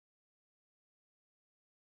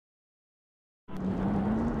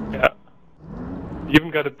You even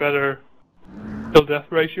got a better kill death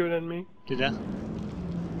ratio than me. Did I?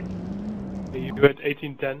 You had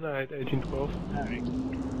 1810, I had 1812. Alright.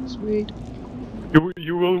 Sweet.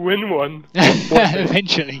 You will win one.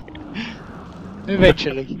 Eventually.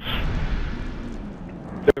 Eventually.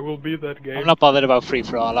 There will be that game. I'm not bothered about free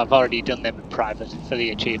for all. I've already done them in private for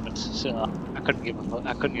the achievements, so I couldn't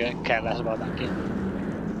care less about that game.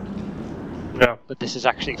 Yeah. But this is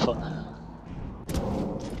actually fun.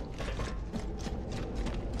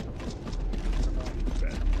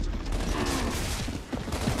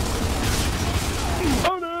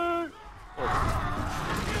 Oh no!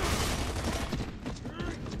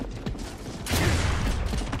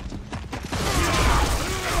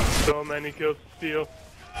 So many kills to steal.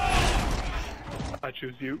 I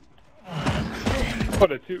choose you.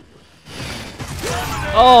 What a two.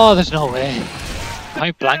 Oh, there's no way.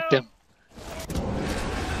 I blanked him.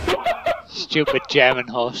 Stupid German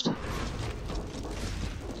host.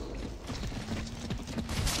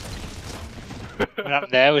 What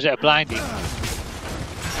happened there? Was it a blinding?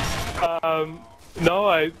 No,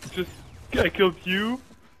 I killed you.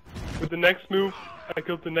 With the next move, I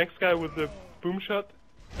killed the next guy with the boom shot.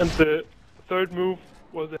 And the third move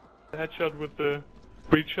was a headshot with the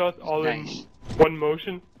breach shot, all Nice. in one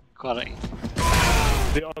motion. Quality.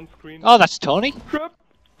 The on-screen. Oh, that's Tony? Crap.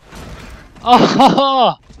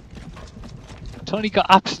 Oh! Tony got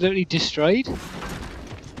absolutely destroyed.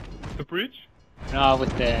 The breach? No,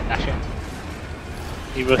 with the Nasher.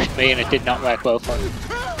 He rushed me and it did not work well for him.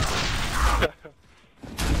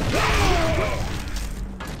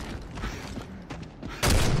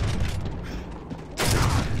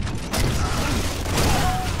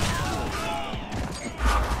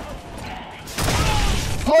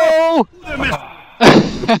 Oh!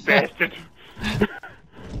 Bastard.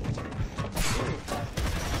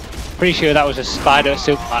 Pretty sure that was a spider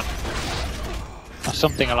Superman. Or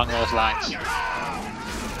something along those lines.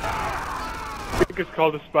 I think it's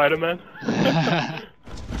called a Spider-Man. A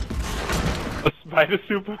Spider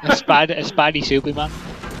Superman. A Spidey Superman.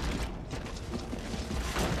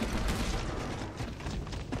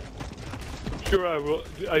 Sure, I will.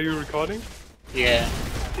 Are you recording? Yeah.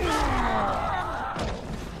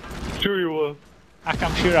 Sure, you will.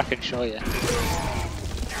 I'm sure I can show you.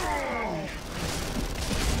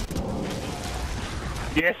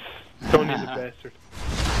 Yes! Tony's a bastard.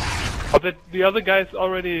 Oh, the other guys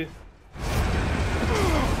already...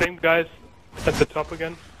 Same guys at the top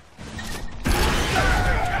again.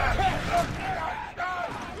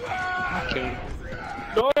 Okay.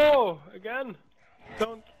 No! Again!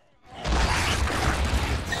 Don't...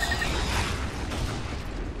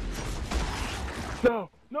 No!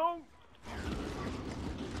 No!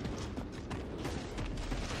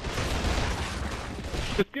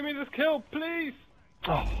 Just give me this kill, please!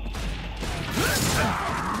 Oh.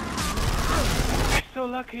 I'm so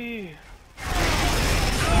lucky!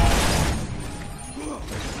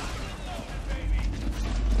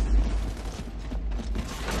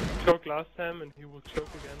 Choked last time and he will choke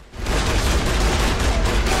again.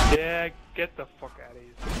 Yeah, get the fuck out of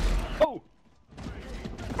here. Oh!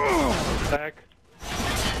 Back.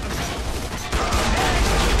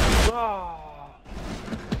 Oh.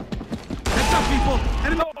 Heads up, people!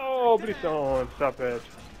 Enemy! Oh, please don't. Stop it.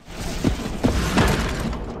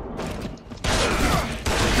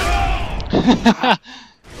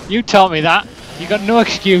 You taught me that. You got no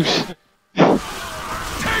excuse.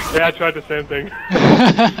 Yeah, I tried the same thing.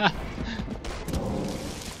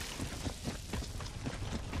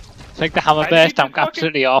 It's like the hammer burst. I'm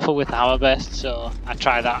absolutely awful with the hammer burst, so I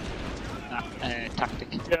try that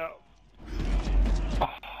tactic. Yeah. Oh.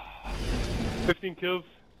 15 kills.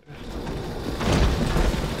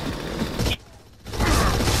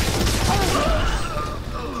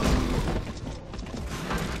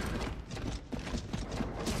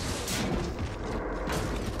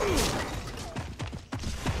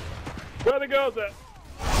 Where the girls at?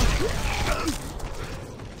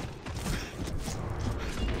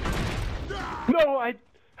 No, I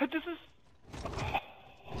just...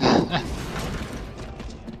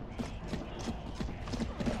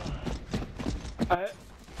 I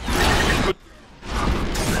put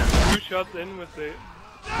 2 shots in with the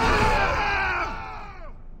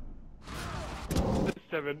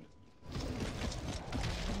 7.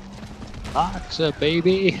 That's a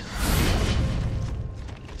baby.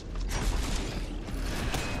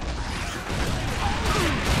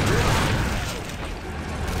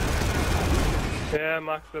 Yeah,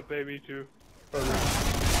 Max up baby too. Oh,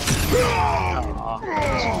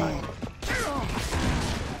 that's fine.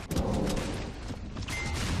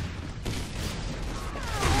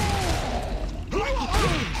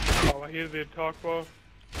 Oh, I hear the talk ball.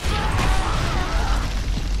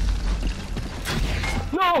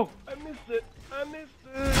 No! I missed it! I missed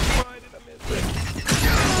it! Why did I miss it?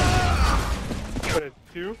 What is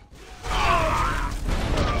 2?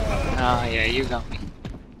 Oh yeah, you got me.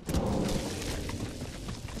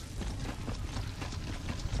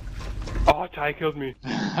 Oh, Ty killed me.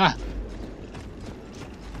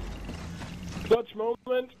 Clutch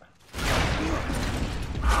moment.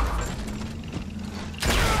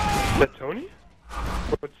 Is that Tony?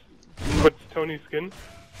 What's Tony's skin?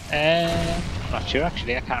 I'm not sure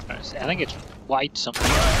actually, I can't remember. I think it's white something.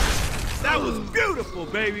 That was beautiful,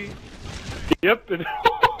 baby! Yep.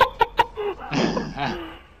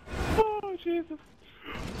 Oh, Jesus.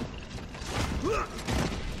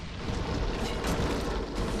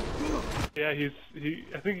 Yeah, I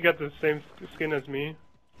think he got the same skin as me.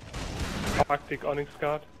 Arctic Onyx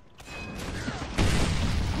Guard.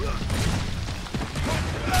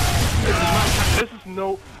 This is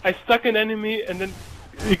no... I stuck an enemy and then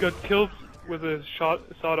he got killed with a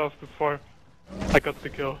sawed off before I got the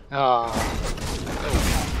kill. Oh,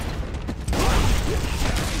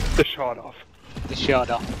 The shot off. the shot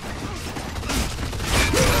off.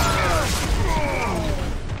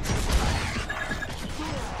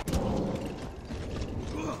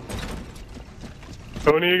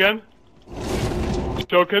 Tony again?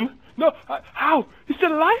 Joking? No! How? He's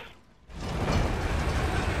still alive?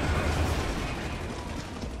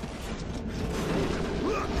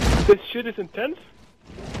 This shit is intense.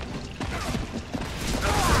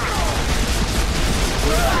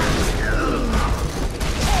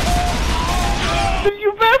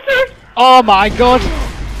 You bastard! Oh my god!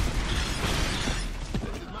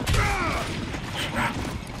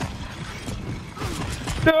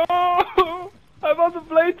 No! I want to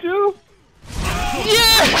play too!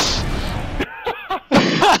 Yes!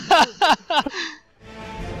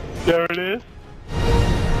 There it is.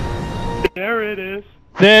 There it is.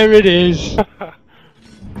 There it is.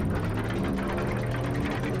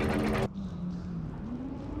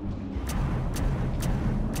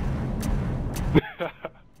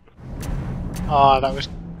 Oh, that was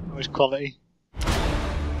quality.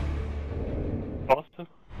 Awesome.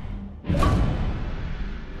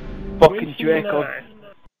 Fucking Draco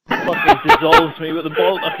fucking dissolves me with the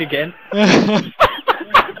bolt lock again.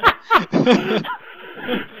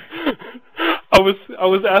 I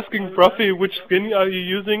was asking Bruffy which skin are you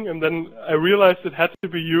using, and then I realized it had to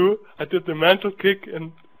be you. I did the mantle kick,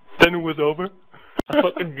 and then it was over. I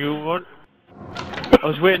fucking knew one. I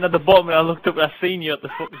was waiting at the bottom and I looked up and I seen you at the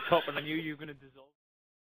fucking top and I knew you were gonna dissolve.